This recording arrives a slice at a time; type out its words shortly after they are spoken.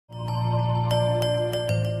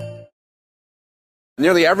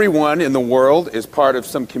Nearly everyone in the world is part of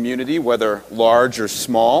some community, whether large or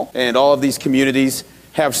small, and all of these communities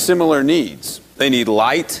have similar needs. They need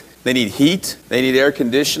light, they need heat, they need air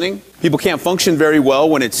conditioning. People can't function very well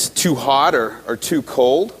when it's too hot or too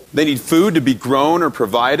cold. They need food to be grown or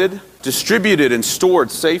provided, distributed and stored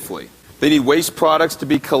safely. They need waste products to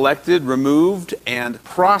be collected, removed, and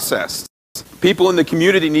processed. People in the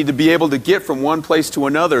community need to be able to get from one place to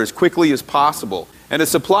another as quickly as possible. And a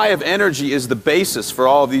supply of energy is the basis for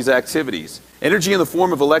all of these activities. Energy in the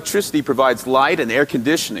form of electricity provides light and air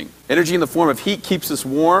conditioning. Energy in the form of heat keeps us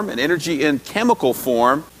warm, and energy in chemical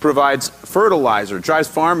form provides fertilizer, drives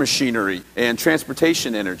farm machinery, and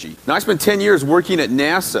transportation energy. Now, I spent 10 years working at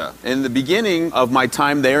NASA. In the beginning of my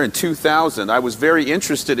time there in 2000, I was very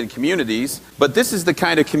interested in communities, but this is the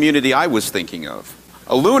kind of community I was thinking of.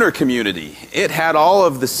 A lunar community. It had all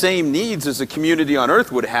of the same needs as a community on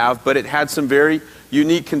Earth would have, but it had some very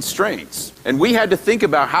unique constraints. And we had to think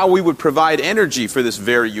about how we would provide energy for this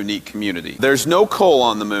very unique community. There's no coal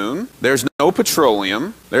on the moon. There's no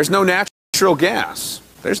petroleum. There's no natural gas.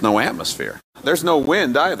 There's no atmosphere. There's no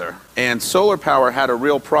wind either. And solar power had a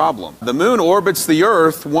real problem. The moon orbits the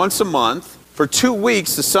Earth once a month. For 2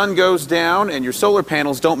 weeks, the sun goes down and your solar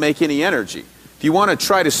panels don't make any energy. If you want to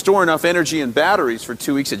try to store enough energy in batteries for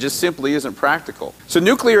 2 weeks, it just simply isn't practical. So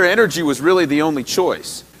nuclear energy was really the only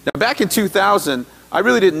choice. Now, back in 2000, I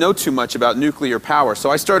really didn't know too much about nuclear power, so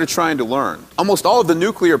I started trying to learn. Almost all of the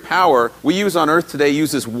nuclear power we use on Earth today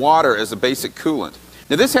uses water as a basic coolant.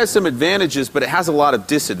 Now, this has some advantages, but it has a lot of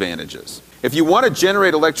disadvantages. If you want to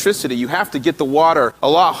generate electricity, you have to get the water a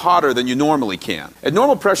lot hotter than you normally can. At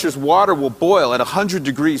normal pressures, water will boil at 100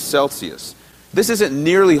 degrees Celsius. This isn't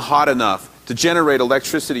nearly hot enough to generate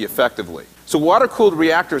electricity effectively. So water-cooled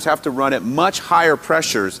reactors have to run at much higher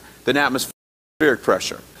pressures than atmospheric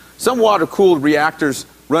pressure. Some water-cooled reactors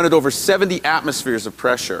run at over 70 atmospheres of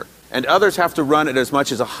pressure, and others have to run at as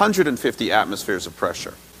much as 150 atmospheres of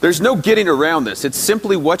pressure. There's no getting around this. It's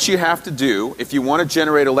simply what you have to do if you want to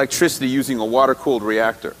generate electricity using a water-cooled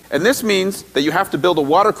reactor. And this means that you have to build a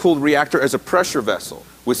water-cooled reactor as a pressure vessel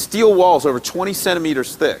with steel walls over 20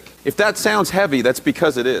 centimeters thick. If that sounds heavy, that's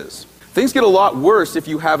because it is. Things get a lot worse if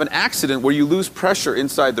you have an accident where you lose pressure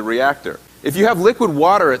inside the reactor. If you have liquid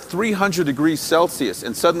water at 300 degrees Celsius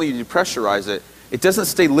and suddenly you depressurize it, it doesn't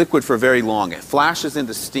stay liquid for very long. It flashes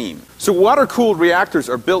into steam. So water-cooled reactors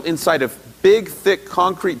are built inside of big, thick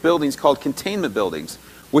concrete buildings called containment buildings,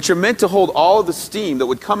 which are meant to hold all of the steam that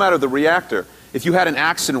would come out of the reactor if you had an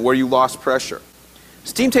accident where you lost pressure.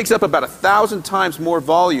 Steam takes up about 1,000 times more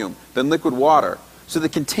volume than liquid water, so the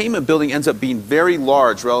containment building ends up being very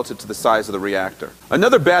large relative to the size of the reactor.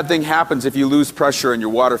 Another bad thing happens if you lose pressure and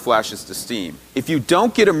your water flashes to steam. If you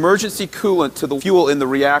don't get emergency coolant to the fuel in the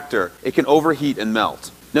reactor, it can overheat and melt.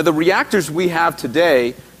 Now, the reactors we have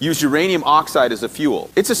today use uranium oxide as a fuel.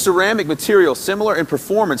 It's a ceramic material similar in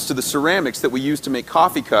performance to the ceramics that we use to make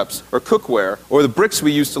coffee cups or cookware, or the bricks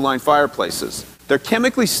we use to line fireplaces. They're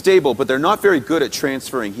chemically stable, but they're not very good at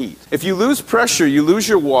transferring heat. If you lose pressure, you lose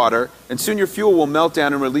your water, and soon your fuel will melt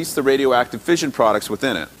down and release the radioactive fission products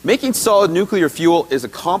within it. Making solid nuclear fuel is a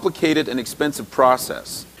complicated and expensive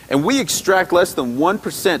process, and we extract less than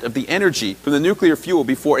 1% of the energy from the nuclear fuel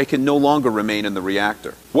before it can no longer remain in the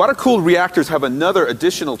reactor. Water-cooled reactors have another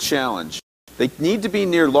additional challenge. They need to be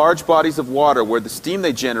near large bodies of water where the steam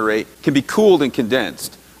they generate can be cooled and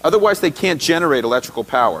condensed. Otherwise, they can't generate electrical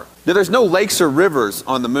power. Now, there's no lakes or rivers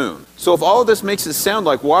on the moon. So if all of this makes it sound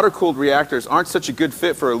like water-cooled reactors aren't such a good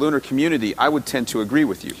fit for a lunar community, I would tend to agree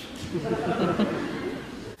with you.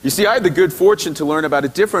 You see, I had the good fortune to learn about a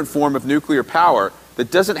different form of nuclear power that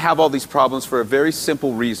doesn't have all these problems for a very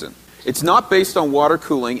simple reason. It's not based on water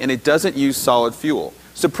cooling, and it doesn't use solid fuel.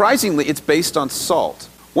 Surprisingly, it's based on salt.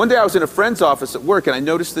 One day I was in a friend's office at work, and I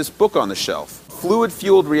noticed this book on the shelf,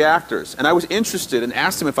 Fluid-Fueled Reactors, and I was interested and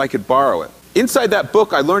asked him if I could borrow it. Inside that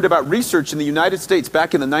book, I learned about research in the United States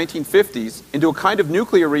back in the 1950s into a kind of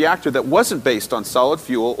nuclear reactor that wasn't based on solid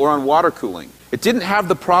fuel or on water cooling. It didn't have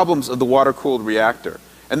the problems of the water-cooled reactor.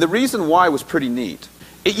 And the reason why was pretty neat.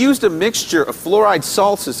 It used a mixture of fluoride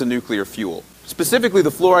salts as a nuclear fuel, specifically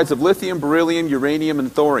the fluorides of lithium, beryllium, uranium,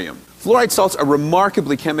 and thorium. Fluoride salts are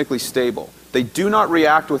remarkably chemically stable. They do not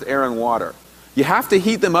react with air and water. You have to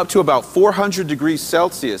heat them up to about 400 degrees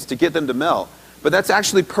Celsius to get them to melt, but that's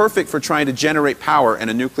actually perfect for trying to generate power in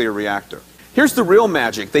a nuclear reactor. Here's the real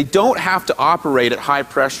magic. They don't have to operate at high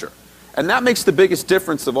pressure, and that makes the biggest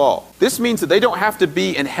difference of all. This means that they don't have to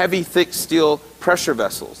be in heavy, thick steel pressure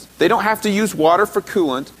vessels. They don't have to use water for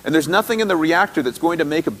coolant, and there's nothing in the reactor that's going to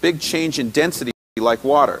make a big change in density like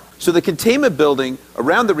water. So the containment building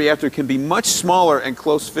around the reactor can be much smaller and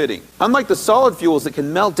close-fitting. Unlike the solid fuels that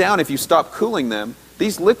can melt down if you stop cooling them,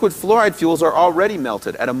 these liquid fluoride fuels are already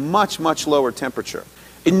melted at a much, much lower temperature.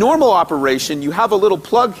 In normal operation, you have a little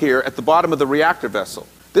plug here at the bottom of the reactor vessel.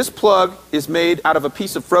 This plug is made out of a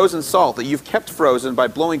piece of frozen salt that you've kept frozen by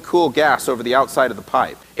blowing cool gas over the outside of the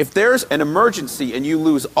pipe. If there's an emergency and you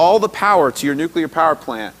lose all the power to your nuclear power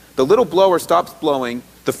plant, the little blower stops blowing,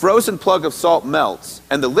 the frozen plug of salt melts,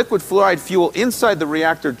 and the liquid fluoride fuel inside the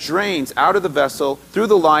reactor drains out of the vessel, through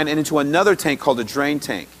the line, and into another tank called a drain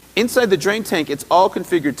tank. Inside the drain tank, it's all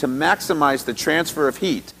configured to maximize the transfer of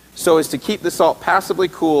heat, so as to keep the salt passively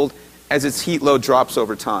cooled as its heat load drops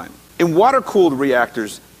over time. In water-cooled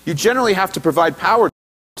reactors, you generally have to provide power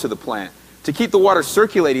to the plant to keep the water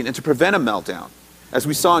circulating and to prevent a meltdown, as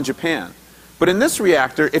we saw in Japan. But in this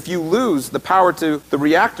reactor, if you lose the power to the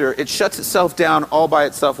reactor, it shuts itself down all by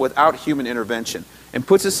itself without human intervention and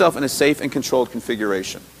puts itself in a safe and controlled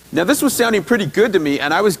configuration. Now, this was sounding pretty good to me,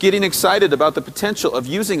 and I was getting excited about the potential of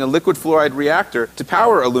using a liquid fluoride reactor to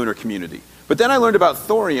power a lunar community. But then I learned about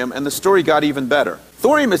thorium, and the story got even better.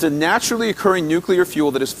 Thorium is a naturally occurring nuclear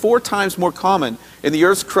fuel that is 4 times more common in the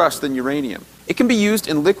Earth's crust than uranium. It can be used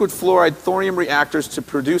in liquid fluoride thorium reactors to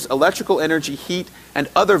produce electrical energy, heat, and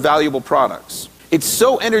other valuable products. It's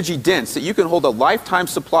so energy dense that you can hold a lifetime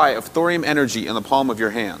supply of thorium energy in the palm of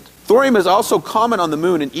your hand. Thorium is also common on the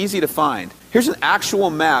moon and easy to find. Here's an actual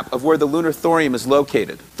map of where the lunar thorium is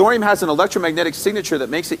located. Thorium has an electromagnetic signature that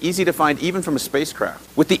makes it easy to find even from a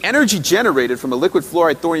spacecraft. With the energy generated from a liquid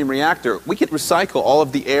fluoride thorium reactor, we can recycle all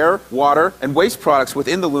of the air, water, and waste products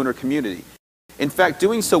within the lunar community. In fact,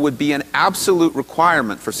 doing so would be an absolute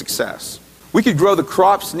requirement for success. We could grow the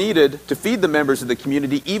crops needed to feed the members of the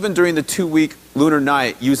community even during the 2-week lunar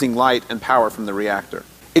night using light and power from the reactor.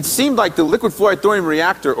 It seemed like the liquid fluoride thorium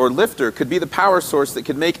reactor, or LIFTR, could be the power source that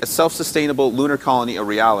could make a self-sustainable lunar colony a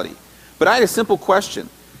reality. But I had a simple question.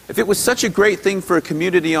 If it was such a great thing for a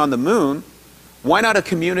community on the moon, why not a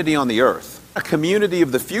community on the Earth? A community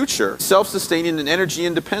of the future, self-sustaining and energy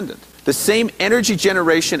independent. The same energy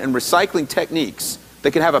generation and recycling techniques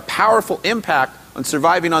that can have a powerful impact on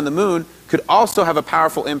surviving on the moon could also have a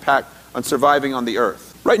powerful impact on surviving on the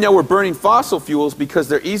Earth. Right now we're burning fossil fuels because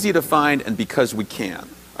they're easy to find and because we can.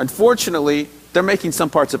 Unfortunately, they're making some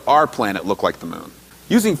parts of our planet look like the moon.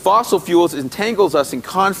 Using fossil fuels entangles us in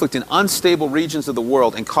conflict in unstable regions of the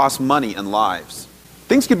world and costs money and lives.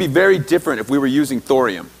 Things could be very different if we were using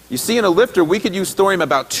thorium. You see, in a LIFTR, we could use thorium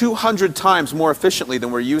about 200 times more efficiently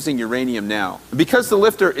than we're using uranium now. Because the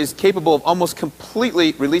LIFTR is capable of almost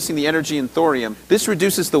completely releasing the energy in thorium, this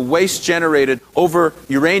reduces the waste generated over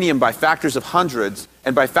uranium by factors of hundreds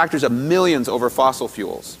and by factors of millions over fossil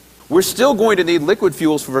fuels. We're still going to need liquid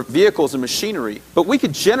fuels for vehicles and machinery, but we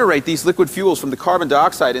could generate these liquid fuels from the carbon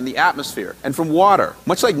dioxide in the atmosphere and from water,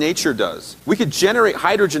 much like nature does. We could generate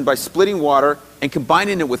hydrogen by splitting water and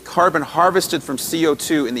combining it with carbon harvested from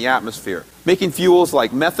CO2 in the atmosphere, making fuels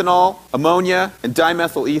like methanol, ammonia, and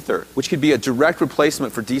dimethyl ether, which could be a direct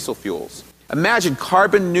replacement for diesel fuels. Imagine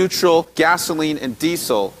carbon-neutral gasoline and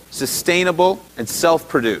diesel, sustainable and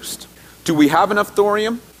self-produced. Do we have enough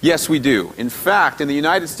thorium? Yes, we do. In fact, in the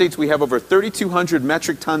United States, we have over 3,200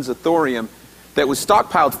 metric tons of thorium that was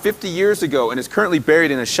stockpiled 50 years ago and is currently buried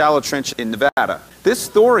in a shallow trench in Nevada. This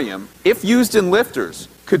thorium, if used in lifters,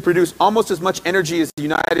 could produce almost as much energy as the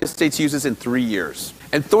United States uses in 3 years.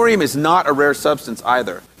 And thorium is not a rare substance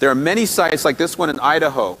either. There are many sites like this one in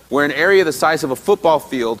Idaho, where an area the size of a football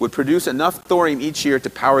field would produce enough thorium each year to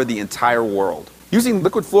power the entire world. Using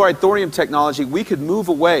liquid fluoride thorium technology, we could move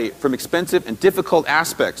away from expensive and difficult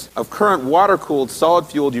aspects of current water-cooled,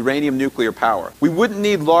 solid-fueled uranium nuclear power. We wouldn't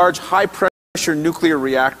need large, high-pressure nuclear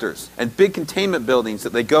reactors and big containment buildings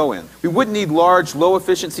that they go in. We wouldn't need large,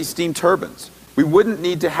 low-efficiency steam turbines. We wouldn't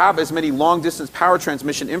need to have as many long-distance power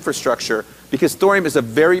transmission infrastructure because thorium is a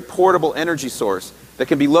very portable energy source that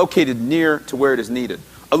can be located near to where it is needed.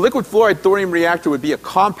 A liquid fluoride thorium reactor would be a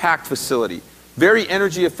compact facility, very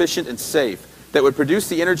energy efficient and safe, that would produce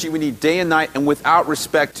the energy we need day and night and without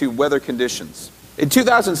respect to weather conditions. In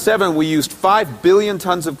 2007, we used 5 billion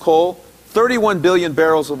tons of coal, 31 billion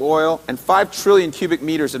barrels of oil, and 5 trillion cubic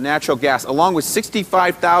meters of natural gas, along with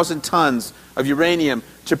 65,000 tons of uranium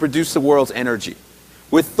to produce the world's energy.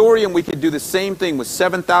 With thorium, we could do the same thing with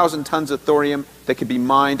 7,000 tons of thorium that could be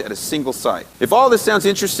mined at a single site. If all this sounds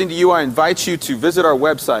interesting to you, I invite you to visit our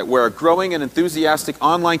website, where a growing and enthusiastic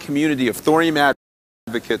online community of thorium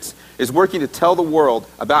advocates is working to tell the world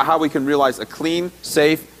about how we can realize a clean,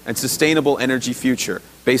 safe, and sustainable energy future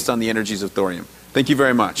based on the energies of thorium. Thank you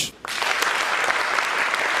very much.